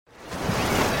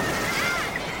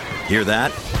Hear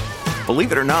that?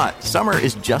 Believe it or not, summer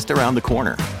is just around the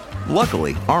corner.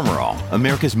 Luckily, Armor All,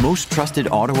 America's most trusted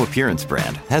auto appearance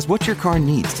brand, has what your car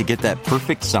needs to get that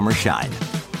perfect summer shine.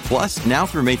 Plus, now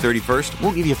through May 31st,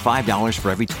 we'll give you $5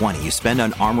 for every $20 you spend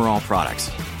on Armor All products.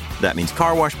 That means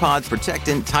car wash pods,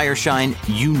 protectant, tire shine,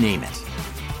 you name it.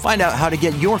 Find out how to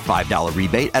get your $5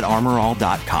 rebate at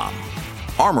armorall.com.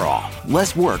 Armor All,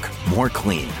 less work, more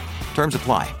clean. Terms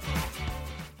apply.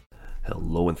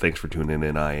 Hello and thanks for tuning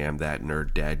in. I am that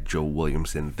nerd dad, Joe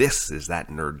Williamson. This is that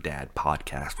Nerd Dad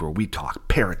podcast where we talk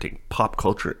parenting, pop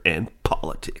culture, and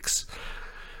politics.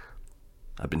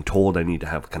 I've been told I need to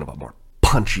have kind of a more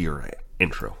punchier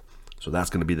intro. So that's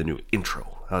going to be the new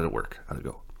intro. How did it work? How'd it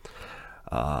go?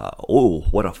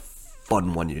 What a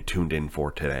fun one you tuned in for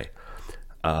today.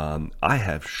 I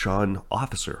have Sean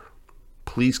Officer,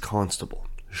 Police Constable,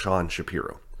 Sean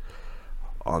Shapiro,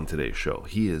 on today's show.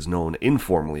 He is known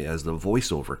informally as the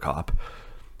voiceover cop,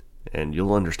 and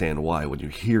you'll understand why when you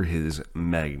hear his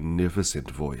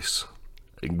magnificent voice.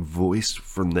 A voice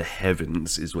from the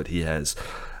heavens is what he has.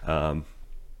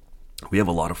 We have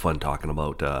a lot of fun talking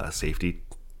about safety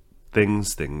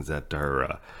things that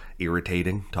are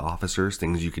irritating to officers,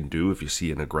 things you can do if you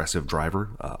see an aggressive driver.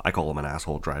 I call him an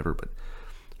asshole driver, but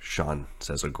Sean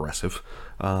says aggressive,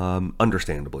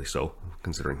 understandably so,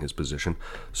 considering his position.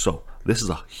 So this is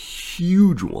a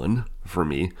huge one for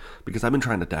me because I've been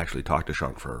trying to actually talk to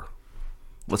Sean for,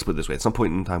 let's put it this way, at some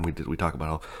point in time we talk about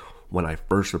how when I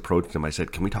first approached him, I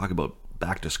said, can we talk about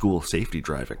back to school safety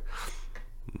driving?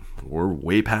 We're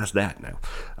way past that now.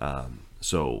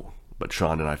 But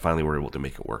Sean and I finally were able to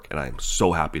make it work, and I am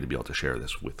so happy to be able to share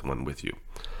this with you.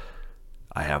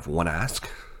 I have one ask.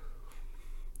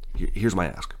 Here's my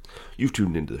ask. You've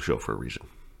tuned into the show for a reason.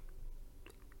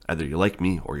 Either you like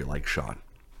me or you like Sean.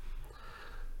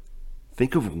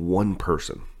 Think of one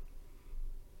person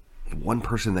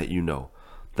that you know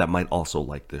that might also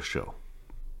like this show,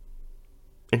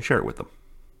 and share it with them.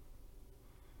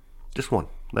 Just one.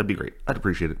 That'd be great. I'd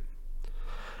appreciate it.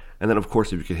 And then, of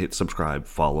course, if you could hit subscribe,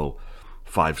 follow,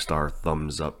 5-star,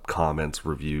 thumbs up, comments,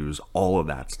 reviews, all of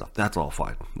that stuff. That's all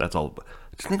fine. That's all.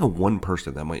 Just think of one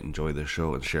person that might enjoy this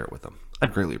show and share it with them.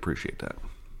 I'd greatly appreciate that.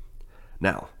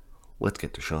 Now, let's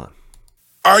get to Sean.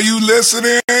 Are you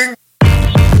listening?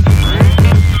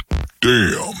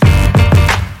 Damn.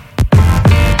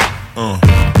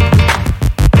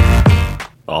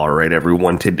 All right,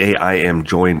 everyone. Today I am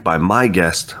joined by my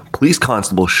guest, Police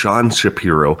Constable Sean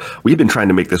Shapiro. We've been trying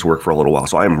to make this work for a little while,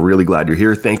 so I'm really glad you're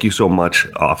here. Thank you so much,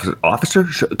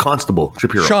 Constable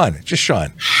Shapiro.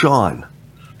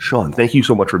 Sean, thank you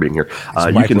so much for being here.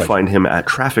 You can find him at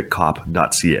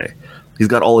trafficcop.ca. He's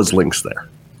got all his links there.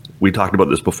 We talked about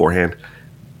this beforehand.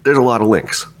 There's a lot of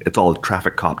links. It's all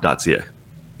trafficcop.ca.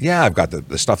 Yeah, I've got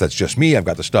the stuff that's just me. I've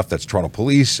got the stuff that's Toronto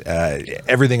Police.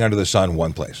 Everything under the sun,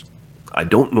 one place. I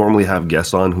don't normally have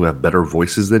guests on who have better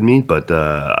voices than me, but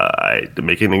I'm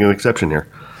making an exception here.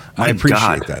 I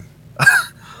appreciate that.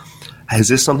 Is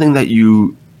this something that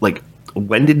you, like,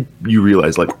 when did you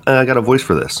realize, like, I got a voice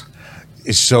for this?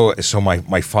 So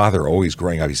my father always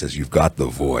growing up, he says, "You've got the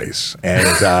voice,"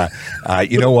 and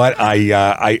you know what?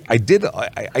 I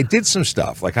did some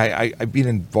stuff. Like I've been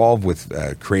involved with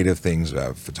creative things,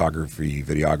 photography,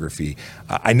 videography.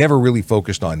 I never really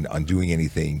focused on doing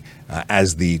anything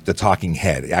as the talking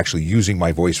head, actually using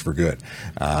my voice for good.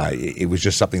 It was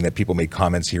just something that people made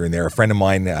comments here and there. A friend of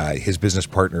mine, his business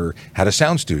partner, had a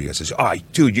sound studio. Says, "Oh,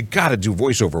 dude, you got to do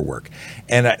voiceover work,"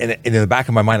 and in the back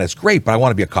of my mind, that's great, but I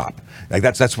want to be a cop. Like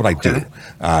that's what I do.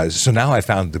 So now I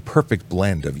found the perfect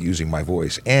blend of using my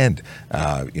voice and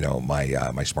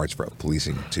my smarts for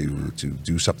policing to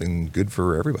do something good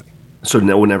for everybody. So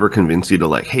no one ever convinced you to,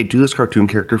 like, hey, do this cartoon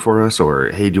character for us, or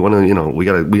hey, do you want to, we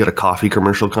got a coffee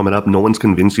commercial coming up. No one's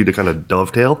convinced you to kind of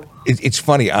dovetail. It's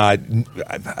funny. I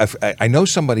know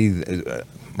somebody.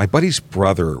 My buddy's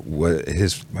brother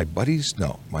was my buddy's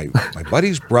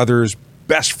brother's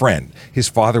best friend. His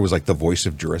father was like the voice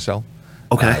of Duracell.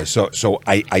 Okay. So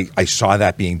I saw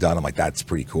that being done. I'm like, that's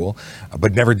pretty cool.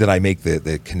 But never did I make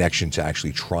the connection to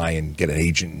actually try and get an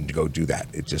agent to go do that.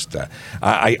 It just,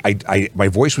 my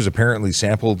voice was apparently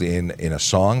sampled in a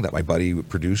song that my buddy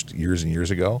produced years and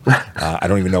years ago. I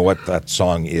don't even know what that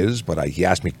song is, but he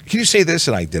asked me, can you say this?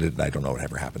 And I did it, and I don't know what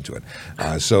ever happened to it.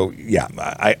 So yeah,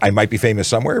 I might be famous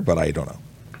somewhere, but I don't know.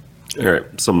 All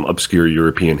right. Some obscure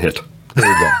European hit. There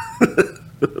you go.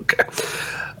 Okay.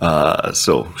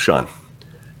 So Sean,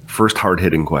 first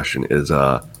hard-hitting question is,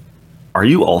 are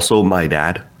you also my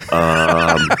dad?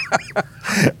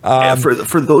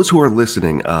 For those who are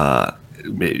listening,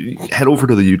 head over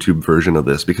to the YouTube version of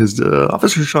this because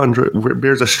Officer Sean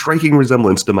bears a striking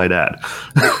resemblance to my dad.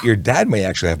 Your dad may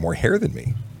actually have more hair than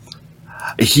me.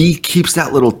 He keeps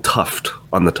that little tuft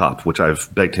on the top, which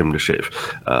I've begged him to shave,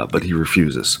 but he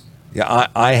refuses. Yeah,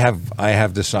 I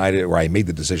have decided, or I made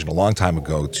the decision a long time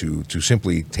ago to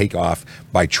simply take off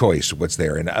by choice what's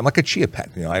there, and I'm like a chia pet.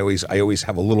 I always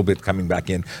have a little bit coming back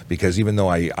in because even though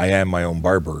I am my own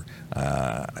barber,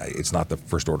 it's not the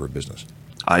first order of business.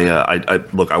 I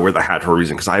look, I wear the hat for a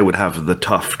reason because I would have the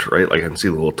tuft, right? Like I can see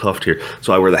the little tuft here,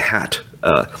 so I wear the hat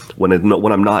when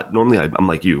I'm not. Normally, I'm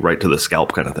like you, right to the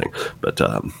scalp kind of thing. But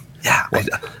yeah,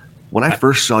 when I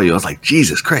first saw you, I was like,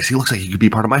 Jesus Christ, he looks like he could be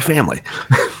part of my family.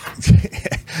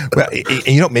 Well,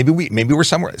 maybe we're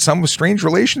somewhere, some strange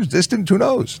relations, distant. Who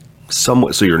knows?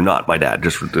 Somewhat. So you're not my dad,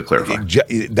 just to clarify.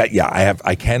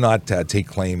 I cannot take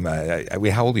claim.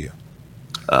 How old are you?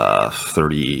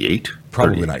 38.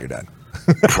 Probably 38. Not your dad.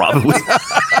 Probably.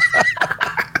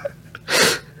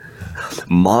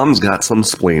 Mom's got some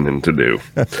splaining to do.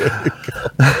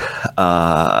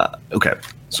 Okay.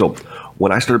 So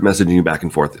when I started messaging you back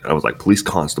and forth, I was like, police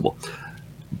constable.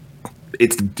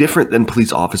 It's different than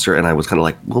police officer. And I was kind of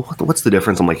like, well, what's the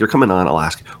difference? I'm like, you're coming on. I'll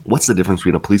ask, what's the difference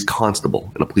between a police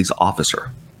constable and a police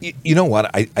officer? You know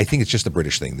what? I think it's just the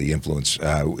British thing, the influence.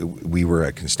 We were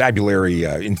a constabulary.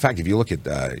 In fact, if you look at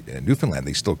Newfoundland,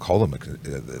 they still call them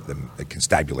a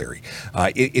constabulary.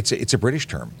 It's a British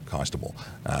term, constable.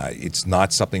 It's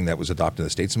not something that was adopted in the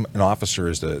States. An officer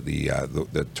is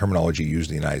the terminology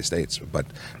used in the United States. But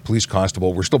police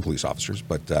constable, we're still police officers,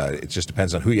 but it just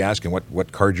depends on who you ask and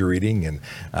what card you're reading. And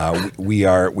we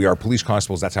are police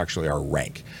constables. That's actually our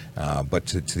rank. But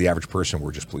to the average person,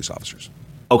 we're just police officers.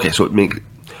 Okay, so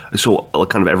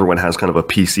kind of everyone has kind of a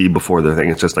PC before their thing.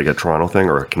 It's just like a Toronto thing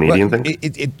or a Canadian thing?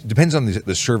 It depends on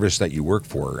the service that you work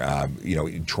for.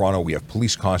 In Toronto, we have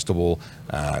police constable.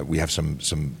 We have some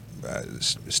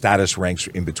status ranks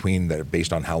in between that are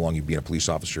based on how long you've been a police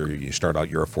officer. You start out,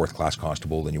 you're a 4th class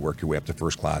constable, then you work your way up to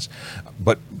 1st class.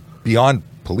 But beyond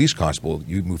police constable,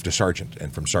 you move to sergeant,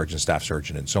 and from sergeant, staff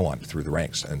sergeant, and so on through the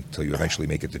ranks until you eventually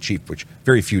make it to chief, which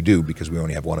very few do because we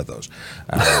only have one of those.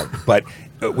 But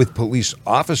with police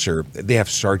officer, they have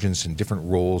sergeants in different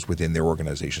roles within their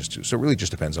organizations too. So it really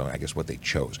just depends on, I guess, what they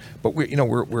chose. But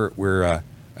we're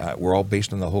all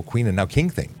based on the whole queen and now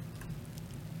king thing.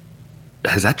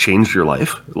 Has that changed your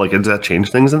life? Like, has that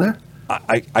changed things in there?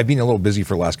 I've been a little busy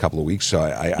for the last couple of weeks, so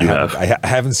I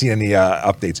haven't seen any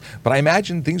updates. But I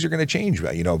imagine things are going to change.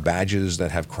 Badges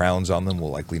that have crowns on them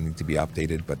will likely need to be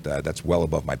updated, but that's well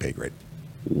above my pay grade.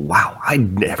 Wow, I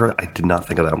did not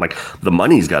think of that. I'm like, the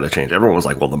money's got to change. Everyone was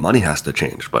like, well, the money has to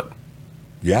change, but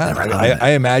yeah,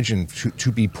 I imagine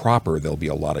to be proper, there'll be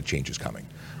a lot of changes coming.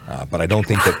 But I don't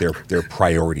think that their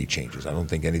priority changes. I don't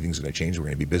think anything's going to change. We're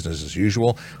going to be business as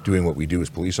usual, doing what we do as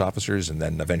police officers, and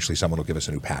then eventually someone will give us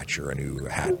a new patch or a new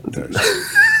hat.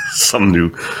 some new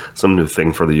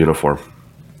thing for the uniform.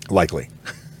 Likely.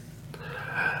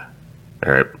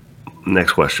 All right.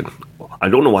 Next question. I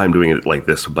don't know why I'm doing it like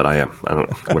this, but I am. I don't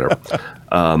know.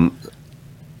 Whatever.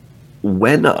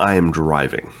 When I am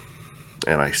driving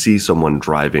and I see someone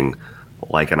driving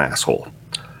like an asshole,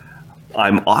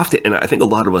 I'm often, and I think a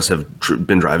lot of us have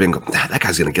been driving, that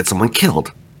guy's going to get someone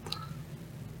killed.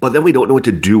 But then we don't know what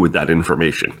to do with that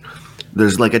information.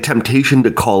 There's like a temptation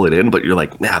to call it in, but you're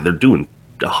like, nah, they're doing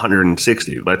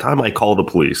 160. By the time I call the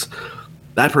police,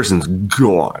 that person's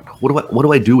gone. What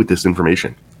do I do with this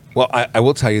information? Well, I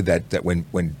will tell you that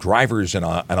when drivers, and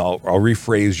I'll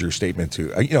rephrase your statement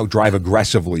to, drive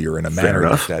aggressively or in a manner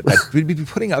that would be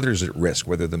putting others at risk,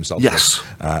 whether themselves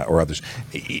or others.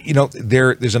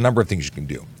 There's a number of things you can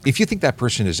do. If you think that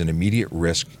person is an immediate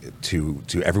risk to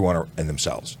everyone and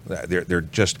themselves, they're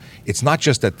just, it's not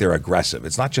just that they're aggressive.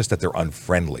 It's not just that they're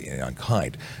unfriendly and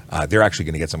unkind. They're actually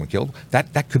going to get someone killed.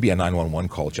 That could be a 911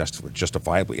 call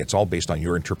justifiably. It's all based on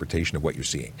your interpretation of what you're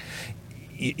seeing.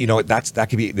 That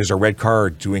could be, there's a red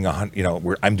car doing 100,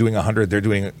 where I'm doing 100, they're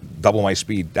doing double my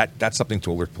speed. That's something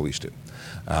to alert police to.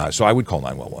 So I would call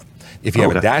 911. If you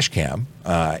have a dash cam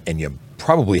and you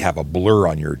probably have a blur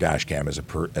on your dash cam as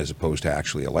opposed to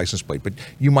actually a license plate, but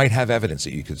you might have evidence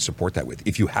that you could support that with.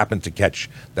 If you happen to catch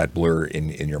that blur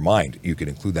in your mind, you could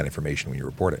include that information when you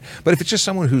report it. But if it's just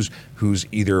someone who's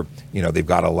either, they've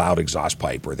got a loud exhaust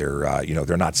pipe or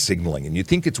they're not signaling and you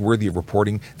think it's worthy of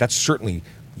reporting, that's certainly,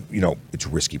 it's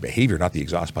risky behavior, not the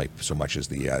exhaust pipe so much as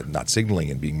the not signaling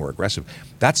and being more aggressive.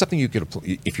 That's something you could,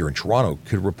 if you're in Toronto,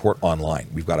 could report online.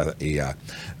 We've got a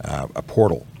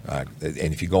portal, and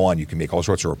if you go on, you can make all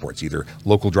sorts of reports, either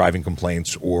local driving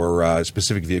complaints or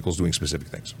specific vehicles doing specific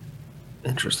things.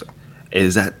 Interesting.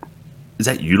 Is that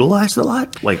utilized a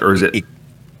lot? Or is it?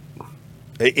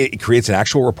 It creates an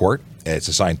actual report. It's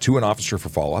assigned to an officer for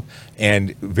follow-up,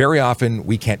 and very often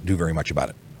we can't do very much about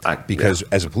it. Because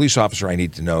as a police officer, I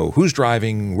need to know who's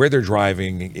driving, where they're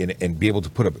driving, and be able to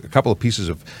put a couple of pieces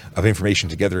of information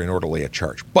together in order to lay a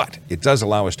charge. But it does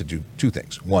allow us to do two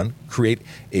things. One, create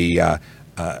a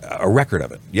record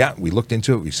of it. Yeah, we looked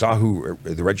into it. We saw who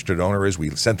the registered owner is. We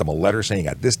sent them a letter saying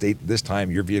at this date, this time,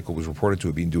 your vehicle was reported to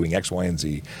have been doing X, Y, and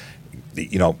Z.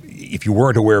 If you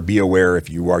weren't aware, be aware. If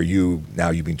you are now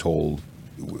you've been told.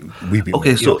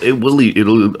 Okay, so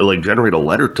it'll like generate a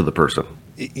letter to the person.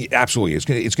 Absolutely,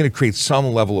 it's going to create some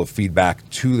level of feedback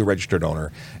to the registered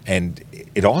owner, and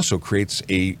it also creates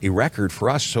a record for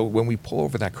us. So when we pull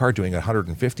over that car doing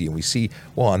 150, and we see,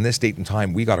 well, on this date and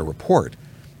time, we got a report.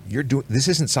 This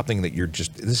isn't something that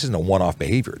this isn't a one-off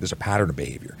behavior. There's a pattern of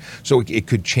behavior. So it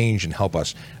could change and help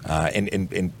us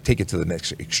and take it to the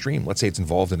next extreme. Let's say it's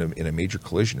involved in a major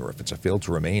collision, or if it's a failed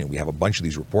to remain, and we have a bunch of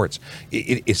these reports,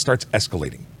 it starts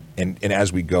escalating. And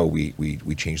as we go, we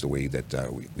change the way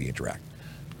that we interact.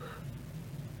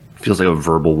 Feels like a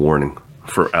verbal warning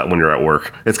for when you're at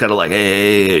work. It's kind of like,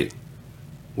 hey,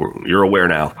 you're aware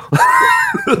now.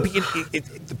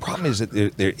 The problem is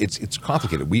that it's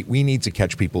complicated. We need to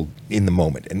catch people in the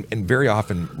moment, and very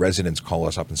often residents call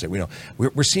us up and say,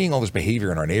 we're seeing all this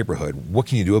behavior in our neighborhood. What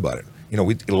can you do about it?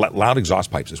 Loud exhaust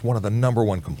pipes is one of the number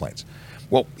one complaints.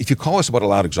 Well, if you call us about a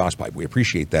loud exhaust pipe, we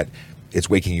appreciate that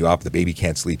it's waking you up. The baby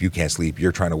can't sleep. You can't sleep.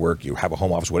 You're trying to work. You have a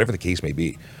home office, whatever the case may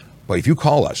be. But if you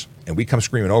call us and we come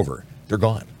screaming over, they're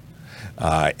gone.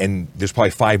 And there's probably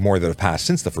 5 more that have passed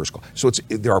since the first call. So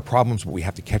there are problems, but we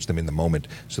have to catch them in the moment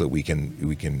so that we can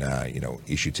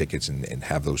issue tickets and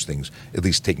have those things, at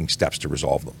least taking steps to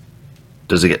resolve them.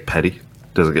 Does it get petty?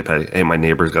 Hey, my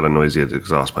neighbor's got a noisy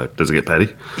exhaust pipe. Does it get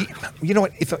petty? You know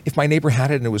what? If my neighbor had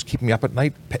it and it was keeping me up at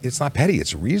night, it's not petty.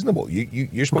 It's reasonable.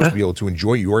 You're supposed to be able to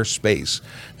enjoy your space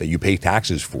that you pay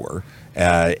taxes for,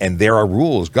 and there are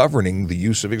rules governing the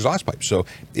use of exhaust pipes. So,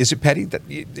 is it petty?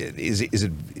 Is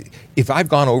it? If I've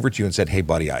gone over to you and said, "Hey,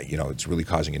 buddy, it's really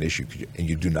causing an issue," and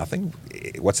you do nothing,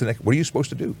 what's the next? What are you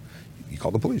supposed to do? You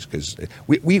call the police, because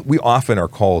we often are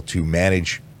called to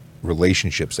manage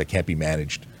relationships that can't be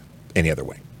managed any other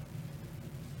way.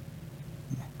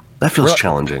 That feels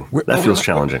challenging. That feels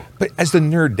challenging. But as the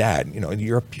nerd dad,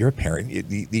 you're a parent.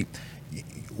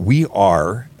 We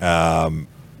are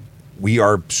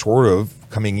sort of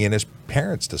coming in as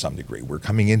parents to some degree. We're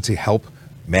coming in to help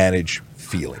manage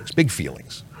feelings, big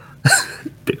feelings.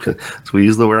 So we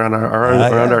use the word around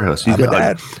our house. I'm a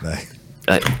dad.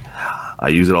 I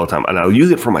use it all the time, and I'll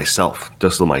use it for myself,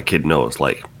 just so my kid knows.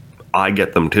 Like, I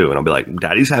get them too, and I'll be like,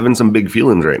 "Daddy's having some big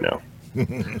feelings right now."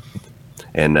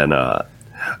 And then,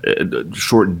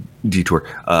 short detour.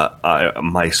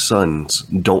 My sons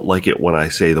don't like it when I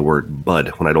say the word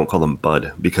bud, when I don't call them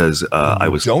bud, because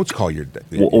don't call your.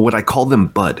 When I call them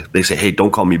bud, they say, "Hey,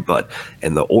 don't call me bud."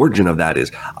 And the origin of that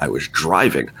is I was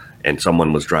driving, and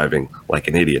someone was driving like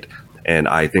an idiot. And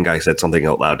I think I said something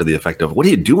out loud to the effect of, "What are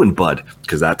you doing, bud?"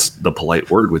 Because that's the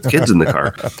polite word with kids in the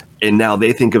car. And now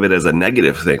they think of it as a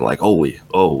negative thing, like, we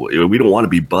don't want to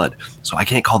be bud. So I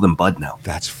can't call them bud now.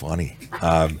 That's funny.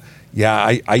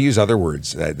 Yeah, I use other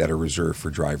words that are reserved for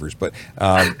drivers, but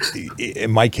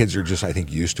my kids are just, I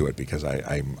think, used to it because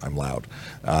I'm loud.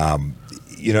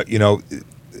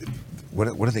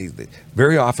 What are they?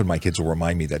 Very often my kids will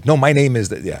remind me that, no, my name is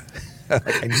that. Yeah,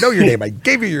 I know your name. I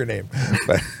gave you your name,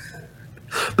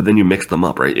 But then you mix them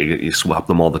up, right? You swap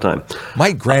them all the time.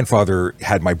 My grandfather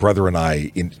had my brother and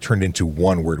I turned into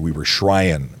one word. We were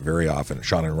Shryan very often.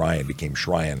 Sean and Ryan became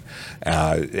Shryan.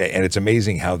 And it's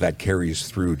amazing how that carries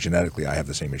through genetically. I have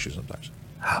the same issue sometimes.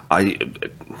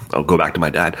 I'll go back to my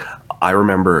dad. I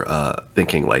remember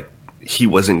thinking, like, he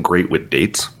wasn't great with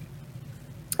dates.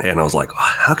 And I was like,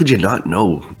 how could you not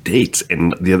know dates?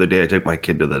 And the other day I took my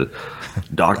kid to the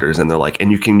doctors, and they're like,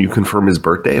 and can you confirm his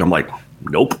birthday? And I'm like,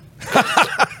 nope.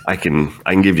 I can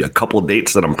give you a couple of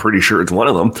dates that I'm pretty sure it's one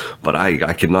of them, but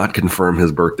I cannot confirm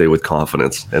his birthday with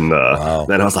confidence. And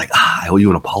then I was like, I owe you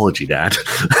an apology, Dad.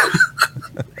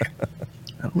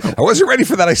 I wasn't ready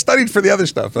for that. I studied for the other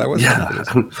stuff. I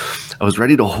was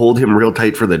ready to hold him real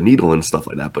tight for the needle and stuff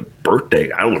like that, but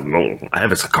birthday, I don't know. I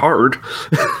have his card.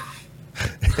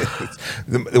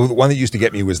 The one that used to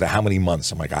get me was the how many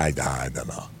months. I'm like, I don't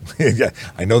know. Yeah,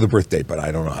 I know the birth date, but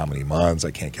I don't know how many months.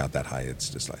 I can't count that high. It's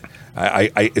just like,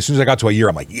 I as soon as I got to a year,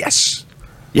 I'm like, yes.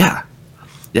 Yeah,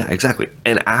 exactly.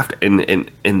 And after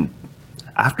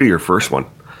your first one,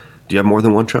 do you have more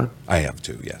than one, Sean? I have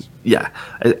two, yes. Yeah,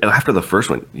 after the first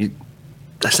one,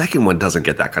 The second one doesn't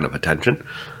get that kind of attention.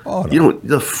 Oh, no. You don't,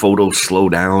 the photos slow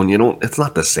down. You don't, it's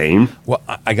not the same. Well,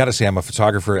 I got to say, I'm a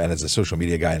photographer, and as a social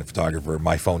media guy and a photographer,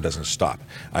 my phone doesn't stop.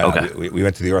 Okay. We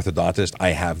went to the orthodontist. I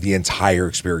have the entire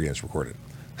experience recorded.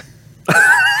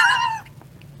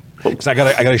 Because I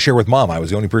got to share with Mom. I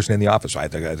was the only person in the office, so I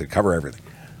had to cover everything.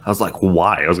 I was like,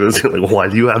 why? I was going to say, like, why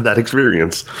do you have that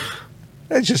experience?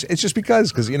 It's just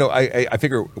because I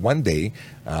figure one day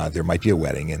there might be a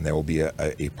wedding and there will be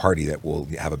a party that will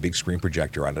have a big screen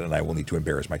projector on it, and I will need to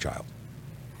embarrass my child.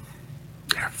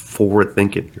 You're forward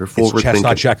thinking. You're forward It's chestnut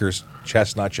thinking. checkers.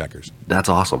 Chestnut checkers. That's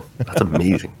awesome. That's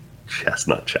amazing.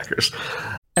 Chestnut checkers.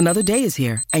 Another day is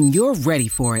here, and you're ready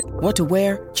for it. What to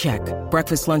wear? Check.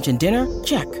 Breakfast, lunch, and dinner?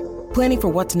 Check. Planning for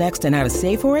what's next and how to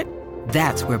save for it?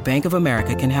 That's where Bank of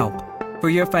America can help. For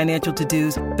your financial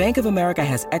to-dos, Bank of America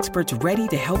has experts ready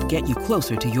to help get you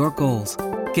closer to your goals.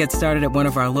 Get started at one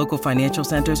of our local financial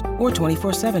centers or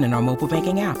 24/7 in our mobile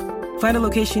banking app. Find a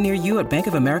location near you at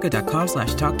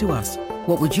bankofamerica.com/talktous.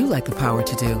 What would you like the power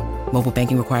to do? Mobile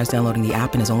banking requires downloading the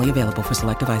app and is only available for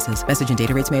select devices. Message and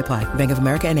data rates may apply. Bank of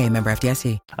America N.A., member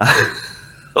FDIC.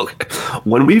 Okay.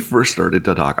 When we first started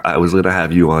to talk, I was going to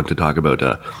have you on to talk about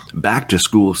back to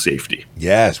school safety.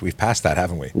 Yes, we've passed that,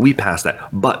 haven't we? We passed that,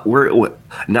 but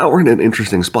now we're in an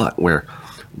interesting spot where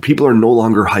people are no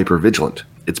longer hyper vigilant.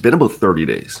 It's been about 30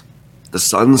 days. The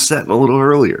sun's setting a little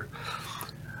earlier.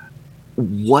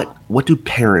 What do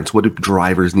parents, what do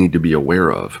drivers need to be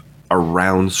aware of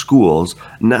around schools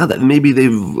now that maybe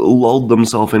they've lulled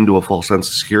themselves into a false sense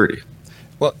of security?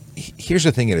 Well, here's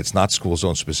the thing, and it's not school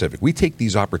zone specific. We take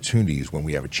these opportunities when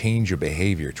we have a change of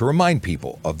behavior to remind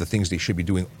people of the things they should be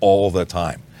doing all the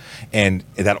time. And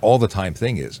that all the time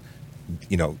thing is,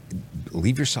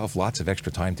 leave yourself lots of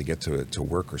extra time to get to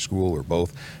work or school or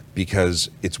both,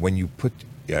 because it's when you put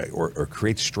or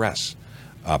create stress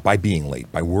by being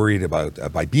late, by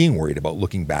being worried about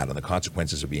looking bad and the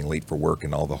consequences of being late for work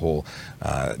and all the whole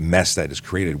mess that is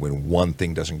created when one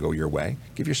thing doesn't go your way.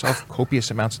 Give yourself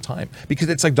copious amounts of time, because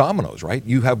it's like dominoes, right?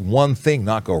 You have one thing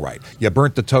not go right. You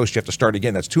burnt the toast. You have to start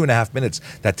again. That's 2.5 minutes.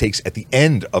 That takes at the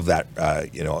end of that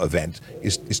event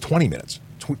is 20 minutes.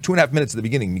 2.5 minutes at the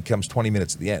beginning becomes 20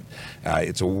 minutes at the end.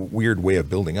 It's a weird way of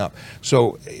building up.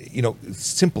 So,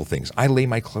 simple things. I lay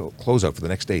my clothes out for the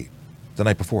next day, the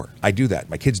night before. I do that.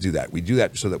 My kids do that. We do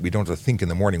that so that we don't have to think in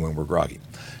the morning when we're groggy.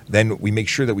 Then we make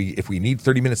sure that if we need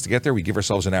 30 minutes to get there, we give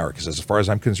ourselves an hour, because as far as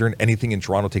I'm concerned, anything in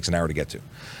Toronto takes an hour to get to.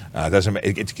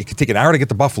 It could take an hour to get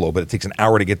to Buffalo, but it takes an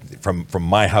hour to get from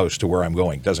my house to where I'm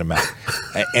going. Doesn't matter.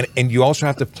 and you also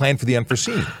have to plan for the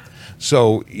unforeseen.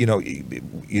 So,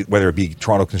 whether it be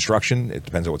Toronto construction, it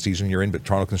depends on what season you're in, but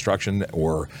Toronto construction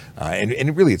or,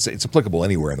 and really it's applicable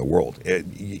anywhere in the world.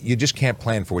 You just can't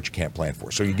plan for what you can't plan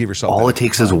for. So you give yourself. All it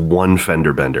takes is one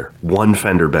fender bender,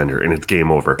 and it's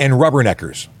game over. And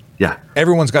rubberneckers. Yeah.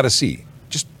 Everyone's got to see.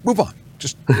 Just move on.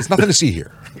 There's nothing to see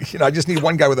here. I just need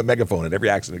one guy with a megaphone at every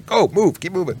accident. Go, move,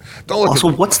 keep moving. Don't look.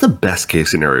 Also, what's the best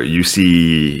case scenario? You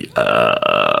see,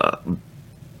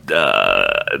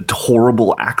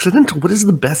 horrible accident? What is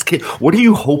the best case? What are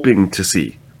you hoping to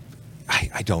see?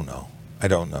 I don't know.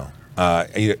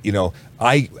 At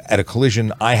a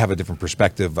collision, I have a different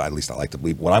perspective. At least I like to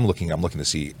believe. What I'm looking to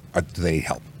see, do they need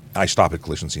help? I stop at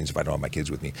collision scenes if I don't have my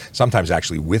kids with me. Sometimes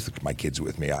actually with my kids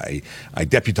with me. I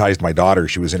deputized my daughter.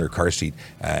 She was in her car seat,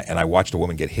 and I watched a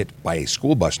woman get hit by a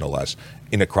school bus, no less,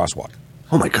 in a crosswalk.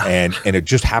 Oh my God. And it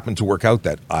just happened to work out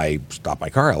that I stop my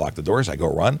car, I lock the doors, I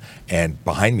go run, and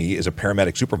behind me is a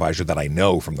paramedic supervisor that I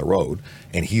know from the road,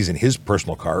 and he's in his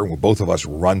personal car, and both of us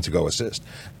run to go assist.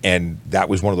 And that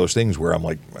was one of those things where I'm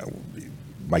like,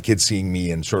 my kid's seeing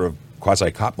me in sort of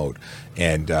quasi-cop mode,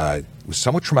 and it was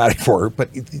somewhat traumatic for her,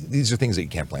 but these are things that you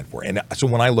can't plan for. And so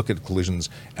when I look at collisions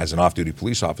as an off-duty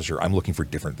police officer, I'm looking for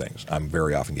different things. I'm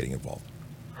very often getting involved.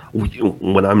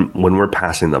 When we're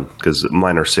passing them, because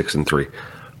mine are 6 and 3,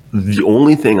 the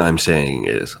only thing I'm saying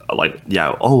is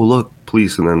oh look,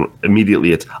 police, and then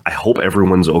immediately it's I hope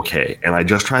everyone's okay, and I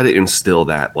just try to instill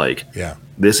that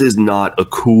this is not a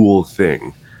cool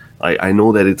thing. I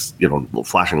know that it's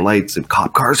flashing lights and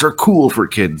cop cars are cool for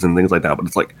kids and things like that, but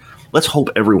it's like, let's hope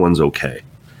everyone's okay.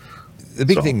 The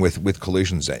big thing with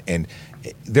collisions, and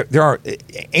there are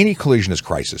any collision is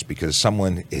crisis because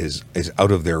someone is out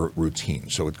of their routine,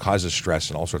 so it causes stress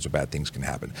and all sorts of bad things can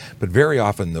happen. But very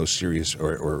often those serious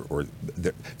or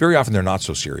very often they're not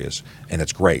so serious, and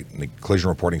it's great in the collision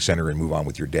reporting center and move on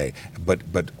with your day.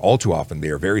 But all too often they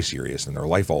are very serious and they're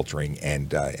life altering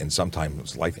and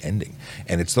sometimes life ending.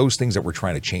 And it's those things that we're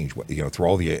trying to change. Through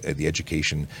all the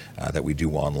education that we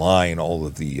do online, all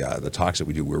of the talks that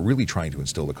we do, we're really trying to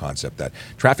instill the concept that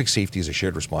traffic safety is a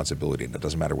shared responsibility, and it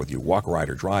doesn't matter whether you walk, ride,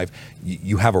 or drive.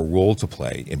 You have a role to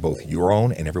play in both your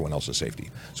own and everyone else's safety.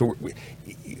 So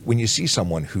when you see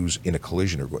someone who's in a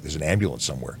collision or there's an ambulance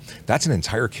somewhere, that's an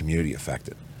entire community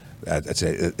affected.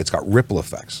 It's got ripple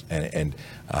effects, and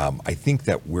I think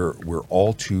that we're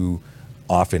all too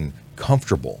often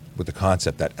comfortable with the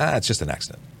concept that it's just an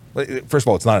accident. First of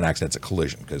all, it's not an accident, it's a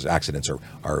collision, because accidents are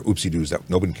oopsie-doos that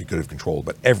nobody could have controlled,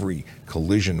 but every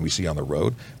collision we see on the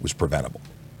road was preventable.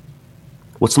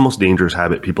 What's the most dangerous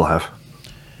habit people have?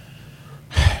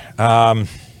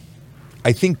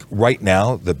 I think right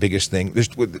now the biggest thing we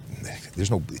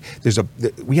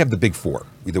have the big four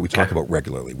that we talk about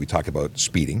regularly. We talk about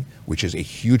speeding, which is a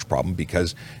huge problem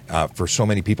because for so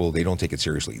many people they don't take it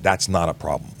seriously. That's not a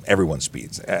problem. Everyone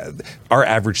speeds. Our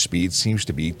average speed seems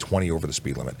to be 20 over the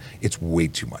speed limit. It's way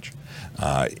too much,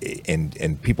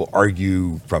 and people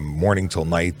argue from morning till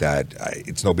night that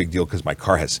it's no big deal because my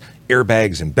car has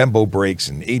airbags and Bembo brakes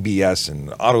and ABS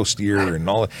and auto steer and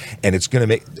all, and it's going to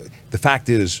make. The fact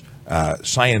is.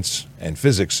 Science and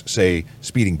physics say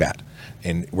speeding bad,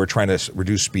 and we're trying to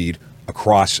reduce speed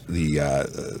across the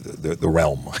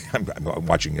realm. I'm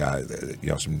watching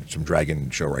some dragon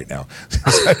show right now.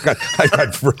 I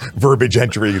got verbiage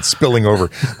entering, it's spilling over.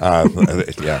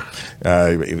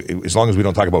 As long as we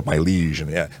don't talk about my liege.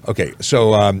 And okay.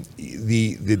 So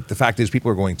the fact is, people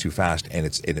are going too fast, and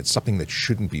it's something that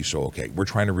shouldn't be so. Okay, we're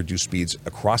trying to reduce speeds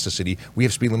across the city. We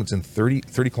have speed limits in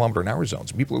 30 kilometer an hour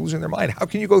zones. People are losing their mind. How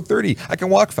can you go 30? I can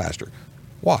walk faster.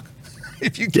 Walk.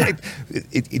 If you can't,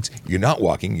 you're not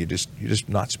walking. You're just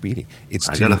not speeding.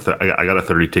 I got a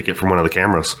 30 ticket from one of the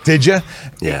cameras. Did you?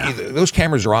 Yeah. Those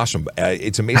cameras are awesome.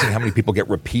 It's amazing how many people get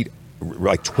repeat,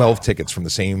 like 12 tickets from the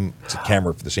same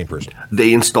camera for the same person.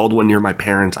 They installed one near my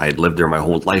parents. I had lived there my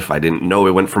whole life. I didn't know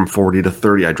it went from 40 to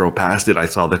 30. I drove past it. I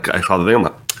saw the thing. I'm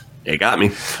like, it got me.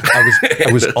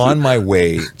 I was on my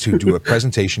way to do a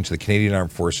presentation to the Canadian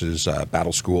Armed Forces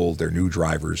Battle School, their new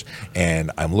drivers,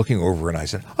 and I'm looking over and I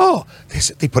said, "Oh,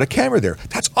 they put a camera there.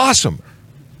 That's awesome.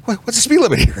 What's the speed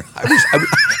limit here?"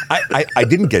 I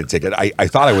didn't get a ticket. I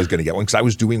thought I was going to get one because I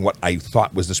was doing what I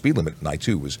thought was the speed limit, and I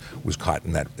too was caught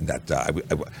in that.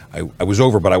 I was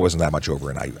over, but I wasn't that much over.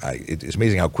 And it's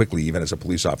amazing how quickly, even as a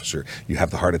police officer, you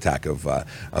have the heart attack of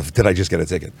did I just get a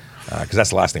ticket? Because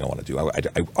that's the last thing I want to do. I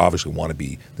obviously want to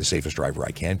be the safest driver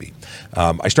I can be.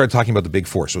 I started talking about the big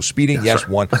four. So speeding, yes,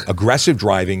 one. Aggressive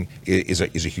driving is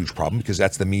a huge problem because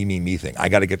that's the me thing. I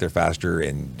got to get there faster,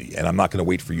 and I'm not going to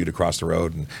wait for you to cross the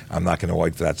road, and I'm not going to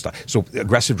wait for that stuff. So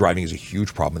aggressive driving is a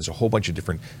huge problem. There's a whole bunch of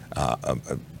different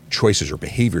choices or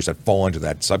behaviors that fall into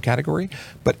that subcategory.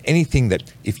 But anything that,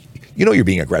 if you're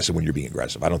being aggressive when you're being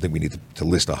aggressive. I don't think we need to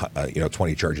list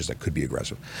 20 charges that could be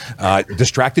aggressive.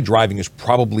 Distracted driving is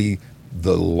probably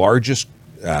the largest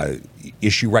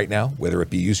issue right now, whether it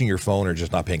be using your phone or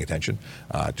just not paying attention.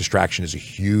 Distraction is a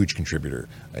huge contributor,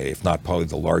 if not probably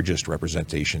the largest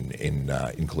representation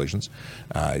in collisions.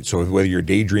 So whether you're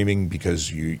daydreaming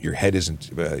because your head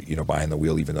isn't behind the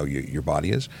wheel, even though your body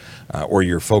is, or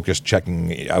you're focused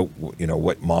checking out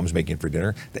what mom's making for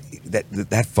dinner,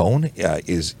 that phone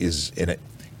is in it.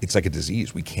 It's like a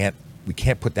disease. We can't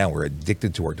put down. We're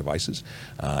addicted to our devices,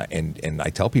 and I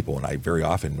tell people, and I very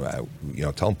often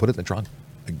tell them, put it in the trunk.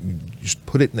 Just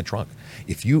put it in the trunk.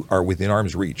 If you are within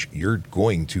arm's reach, you're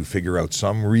going to figure out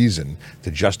some reason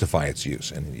to justify its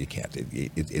use, and you can't.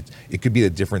 It could be the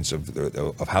difference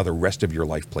of how the rest of your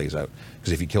life plays out.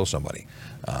 Because if you kill somebody,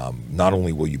 not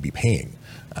only will you be paying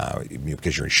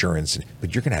because your insurance,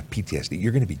 but you're going to have PTSD.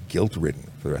 You're going to be guilt-ridden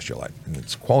for the rest of your life, and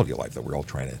it's quality of life that we're all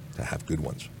trying to have good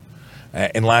ones.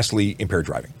 And lastly, impaired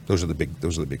driving. Those are the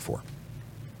big four.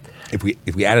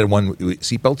 If we added one,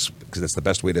 seatbelts, because that's the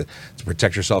best way to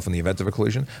protect yourself in the event of a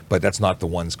collision, but that's not the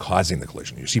ones causing the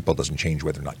collision. Your seatbelt doesn't change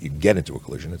whether or not you get into a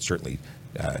collision. It certainly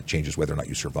changes whether or not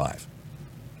you survive.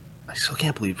 I still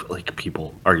can't believe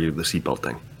people argue the seatbelt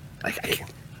thing.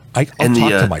 I'll talk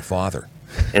to my father.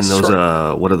 And those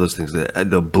what are those things?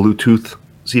 The Bluetooth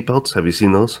seatbelts. Have you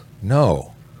seen those?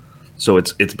 No. So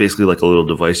it's basically like a little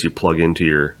device you plug into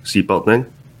your seatbelt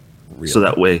thing. Really? So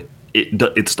that way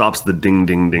it stops the ding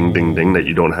ding ding ding ding that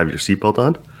you don't have your seatbelt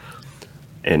on.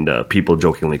 And people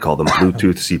jokingly call them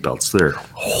Bluetooth seatbelts. They're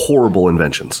horrible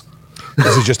inventions.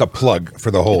 This is just a plug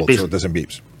for the hole, so it doesn't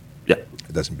beeps. Yeah,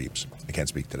 it doesn't beeps. I can't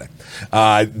speak today.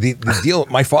 The deal.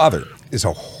 My father is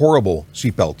a horrible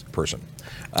seatbelt person,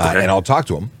 and I'll talk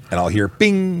to him, and I'll hear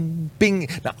bing bing.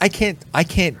 Now I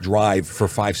can't drive for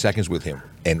 5 seconds with him,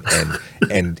 and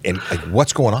like,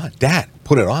 what's going on, Dad?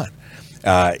 Put it on.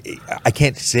 I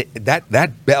can't say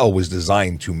that bell was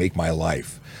designed to make my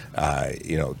life,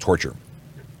 torture.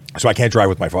 So I can't drive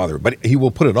with my father, but he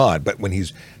will put it on. But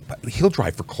he'll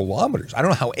drive for kilometers. I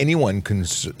don't know how anyone can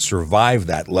survive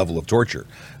that level of torture.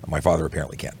 My father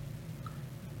apparently can.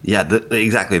 Yeah,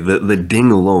 exactly. The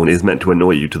ding alone is meant to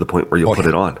annoy you to the point where you'll put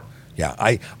it on. Yeah,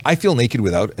 I feel naked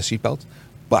without a seatbelt,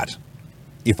 but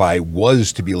if I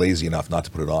was to be lazy enough not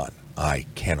to put it on, I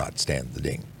cannot stand the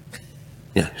ding.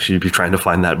 Yeah, she'd be trying to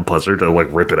find that buzzer to like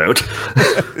rip it out.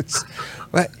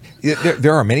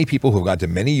 There are many people who have gone to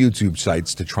many YouTube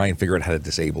sites to try and figure out how to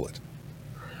disable it.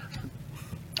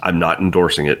 I'm not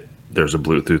endorsing it. There's a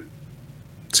Bluetooth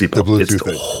seatbelt.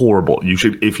 It's horrible. You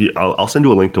should, I'll send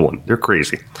you a link to one. They're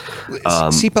crazy.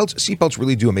 Seatbelts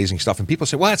really do amazing stuff. And people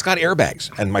say, well, it's got airbags.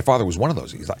 And my father was one of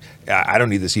those. He's like, I don't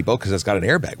need the seatbelt because it's got an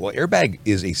airbag. Well, airbag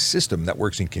is a system that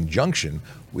works in conjunction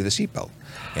with a seatbelt.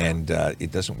 And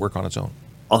it doesn't work on its own.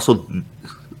 Also,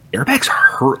 airbags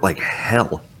hurt like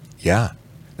hell. Yeah.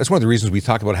 That's one of the reasons we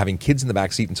talk about having kids in the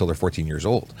back seat until they're 14 years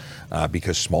old,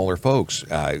 because smaller folks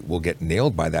will get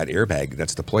nailed by that airbag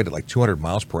that's deployed at like 200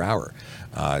 miles per hour.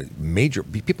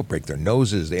 People break their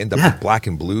noses. They end up with black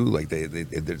and blue. Like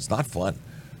it's not fun.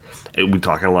 We're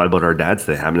talking a lot about our dads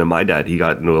today. Happened to my dad. He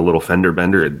got into a little fender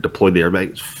bender. It deployed the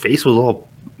airbag. His face was all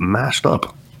mashed up.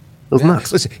 It was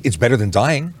nuts. Listen, it's better than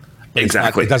dying.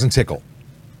 Exactly. It doesn't tickle.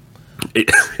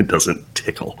 It doesn't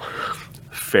tickle.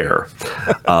 Fair.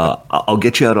 I'll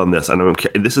get you out on this. I know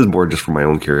this is more just for my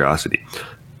own curiosity.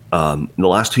 In the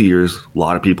last 2 years, a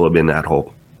lot of people have been at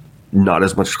home. Not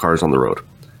as much cars on the road.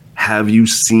 Have you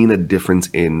seen a difference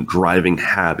in driving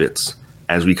habits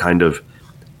as we kind of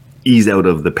ease out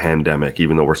of the pandemic,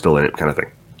 even though we're still in it, kind of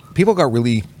thing? People got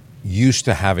really used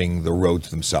to having the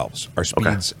roads themselves. Our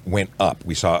speeds went up.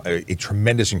 We saw a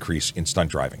tremendous increase in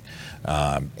stunt driving,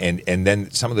 and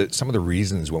then some of the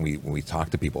reasons when we talk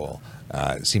to people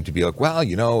seem to be like, well,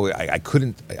 I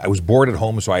couldn't. I was bored at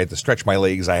home, so I had to stretch my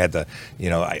legs. I had to,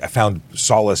 I found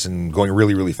solace in going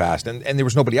really, really fast, and there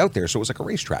was nobody out there, so it was like a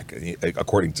racetrack,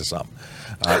 according to some.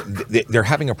 They're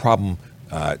having a problem.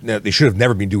 Now, they should have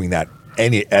never been doing that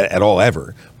at all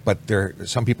ever. But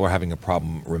some people are having a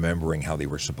problem remembering how they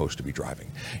were supposed to be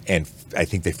driving. And I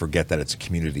think they forget that it's a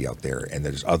community out there, and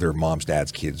there's other moms,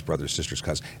 dads, kids, brothers, sisters,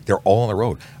 cousins. They're all on the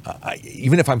road.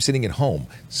 Even if I'm sitting at home,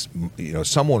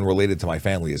 someone related to my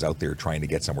family is out there trying to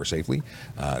get somewhere safely.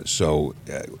 I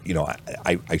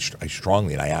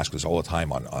strongly, and I ask this all the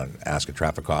time on Ask a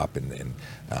Traffic Cop and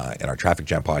our Traffic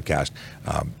Jam podcast,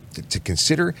 to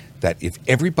consider that if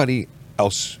everybody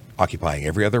else occupying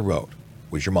every other road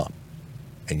was your mom,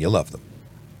 and you love them,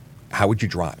 how would you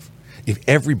drive? If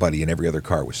everybody in every other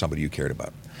car was somebody you cared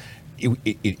about,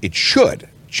 it should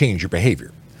change your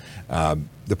behavior.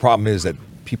 The problem is that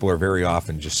people are very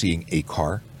often just seeing a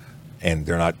car, and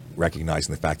they're not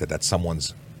recognizing the fact that that's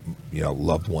someone's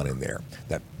loved one in there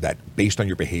that based on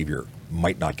your behavior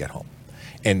might not get home.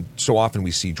 And so often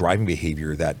we see driving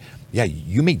behavior that,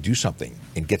 you may do something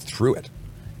and get through it,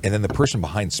 and then the person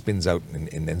behind spins out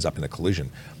and ends up in a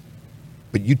collision.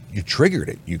 But you triggered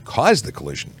it. You caused the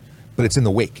collision, but it's in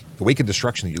the wake. The wake of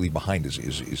destruction that you leave behind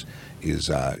is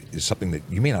something that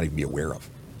you may not even be aware of.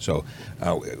 So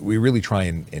we really try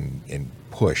and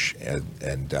push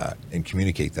and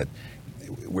communicate that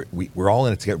we're all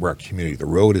in it together. We're our community. The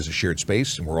road is a shared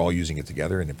space, and we're all using it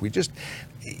together. And if we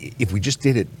just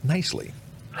did it nicely,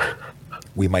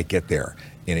 we might get there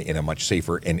in a much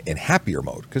safer and happier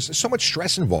mode, because there's so much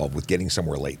stress involved with getting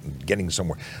somewhere late and getting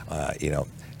somewhere.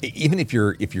 Even if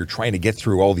you're trying to get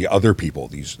through all the other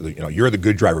people, you're the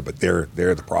good driver, but they're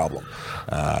the problem.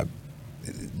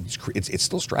 It's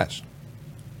still stress.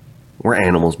 We're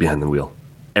animals behind the wheel.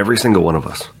 Every single one of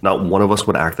us. Not one of us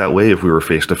would act that way if we were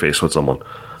face to face with someone.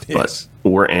 Yes. But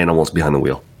we're animals behind the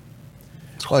wheel.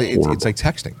 It's like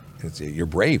texting. You're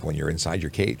brave when you're inside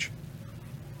your cage.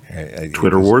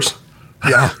 Twitter wars.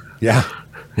 Yeah.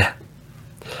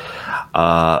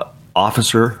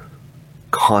 Officer,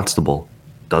 constable,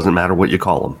 doesn't matter what you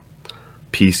call him.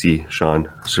 PC,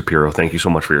 Sean Shapiro, thank you so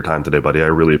much for your time today, buddy. I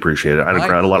really appreciate it. I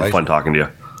had a lot of fun talking to you.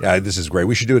 Yeah, this is great.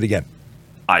 We should do it again.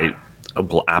 I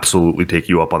will absolutely take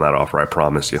you up on that offer. I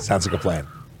promise you. Sounds like a plan.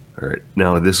 All right.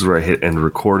 Now, this is where I hit end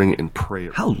recording and pray.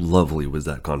 How lovely was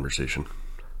that conversation?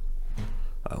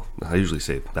 Oh, I usually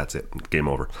say that's it. Game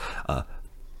over.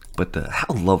 But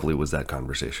how lovely was that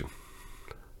conversation?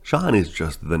 Sean is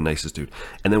just the nicest dude.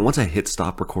 And then once I hit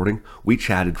stop recording, we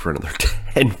chatted for another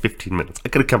 10, 15 minutes. I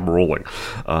could have kept rolling.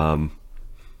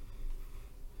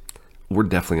 We're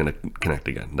definitely going to connect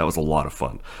again. That was a lot of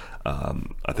fun.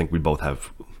 I think we both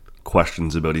have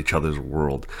questions about each other's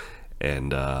world.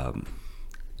 And,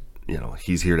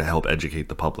 he's here to help educate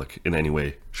the public in any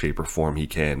way, shape, or form he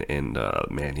can. And,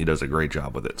 man, he does a great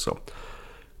job with it. So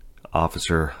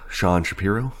Officer Sean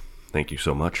Shapiro, thank you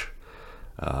so much.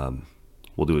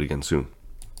 We'll do it again soon.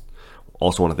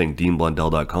 Also want to thank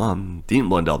DeanBlundell.com,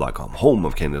 DeanBlundell.com, home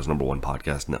of Canada's #1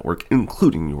 podcast network,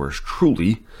 including yours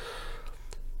truly.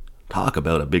 Talk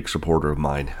about a big supporter of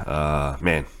mine.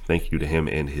 Man, thank you to him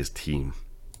and his team.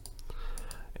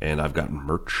 And I've got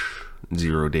merch.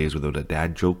 0 Days Without a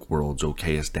Dad Joke, World's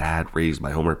Okayest Dad, Raised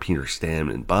by Homer, Peter, Stan,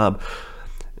 and Bob.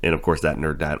 And of course, That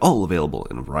Nerd Dad, all available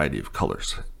in a variety of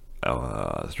colors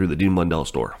through the Dean Blundell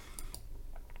store.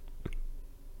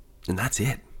 And that's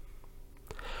it.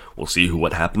 We'll see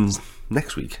what happens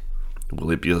next week.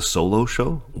 Will it be a solo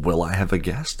show? Will I have a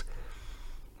guest?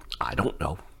 I don't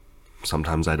know.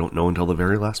 Sometimes I don't know until the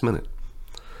very last minute.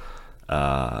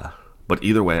 But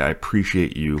either way, I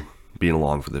appreciate you being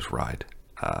along for this ride.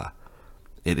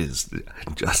 It is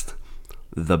just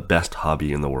the best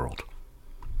hobby in the world.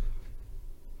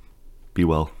 Be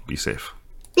well, be safe.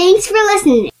 Thanks for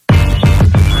listening.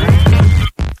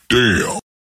 Damn.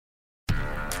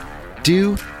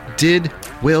 Did,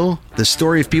 Will, the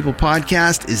Story of People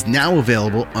podcast is now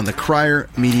available on the Crier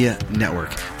Media Network.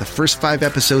 The first 5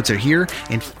 episodes are here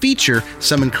and feature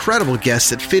some incredible guests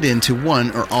that fit into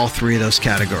one or all 3 of those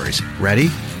categories. Ready?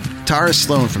 Tara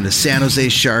Sloan from the San Jose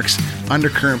Sharks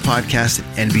Undercurrent podcast at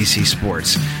NBC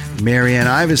Sports. Marianne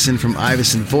Iveson from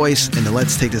Iveson Voice and the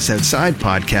Let's Take This Outside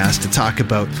podcast to talk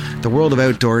about the world of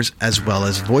outdoors as well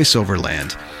as voiceover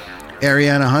land.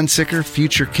 Ariana Hunsicker,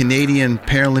 future Canadian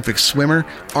Paralympic swimmer,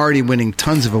 already winning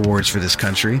tons of awards for this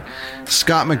country.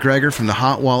 Scott McGregor from the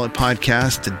Hot Wallet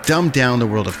podcast to dumb down the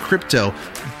world of crypto,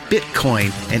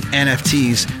 Bitcoin, and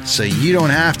NFTs so you don't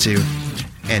have to.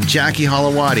 And Jackie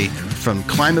Holowati from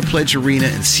Climate Pledge Arena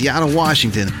in Seattle,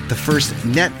 Washington, the first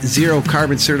net zero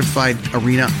carbon certified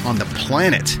arena on the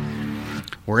planet.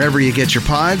 Wherever you get your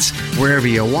pods, wherever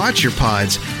you watch your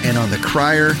pods, and on the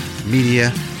Crier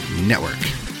Media Network.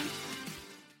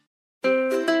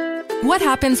 What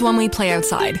happens when we play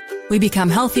outside? We become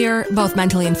healthier, both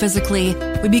mentally and physically.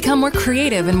 We become more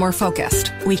creative and more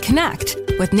focused. We connect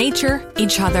with nature,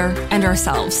 each other, and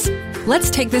ourselves.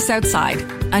 Let's Take This Outside,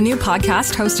 a new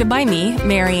podcast hosted by me,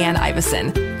 Marianne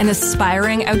Iveson, an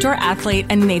aspiring outdoor athlete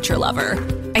and nature lover.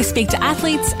 I speak to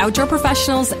athletes, outdoor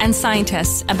professionals, and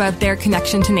scientists about their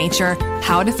connection to nature,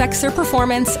 how it affects their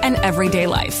performance, and everyday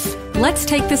life. Let's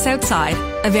Take This Outside,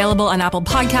 available on Apple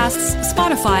Podcasts,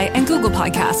 Spotify, and Google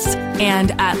Podcasts,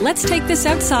 and at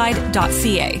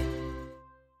letstakethisoutside.ca.